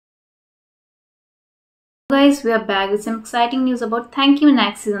guys, we are back with some exciting news about Thank You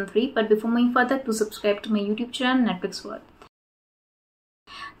Next Season 3. But before moving further, do subscribe to my YouTube channel, Netflix World.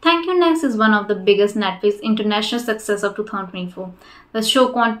 Thank You Next is one of the biggest Netflix international success of 2024. The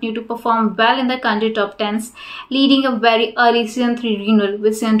show continued to perform well in the country top 10s, leading a very early Season 3 renewal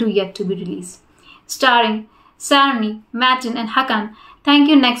with Season 2 yet to be released. Starring Sarani, Matin and Hakan, Thank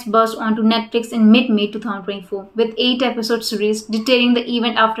You Next burst onto Netflix in mid-May 2024 with 8-episode series detailing the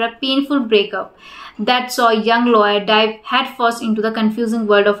event after a painful breakup that saw a young lawyer dive headfirst into the confusing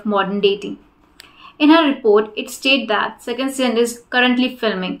world of modern dating. In her report, it stated that second season is currently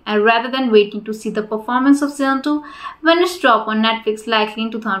filming, and rather than waiting to see the performance of Season 2 when it's dropped on Netflix likely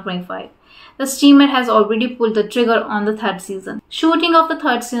in 2025, the streamer has already pulled the trigger on the third season. Shooting of the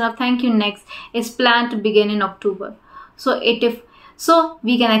third season of Thank You Next is planned to begin in October, so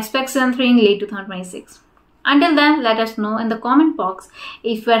we can expect Season 3 in late 2026. Until then, let us know in the comment box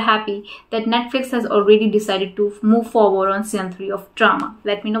if you are happy that Netflix has already decided to move forward on Season 3 of Drama.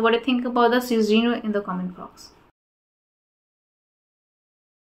 Let me know what you think about the series renewal in the comment box.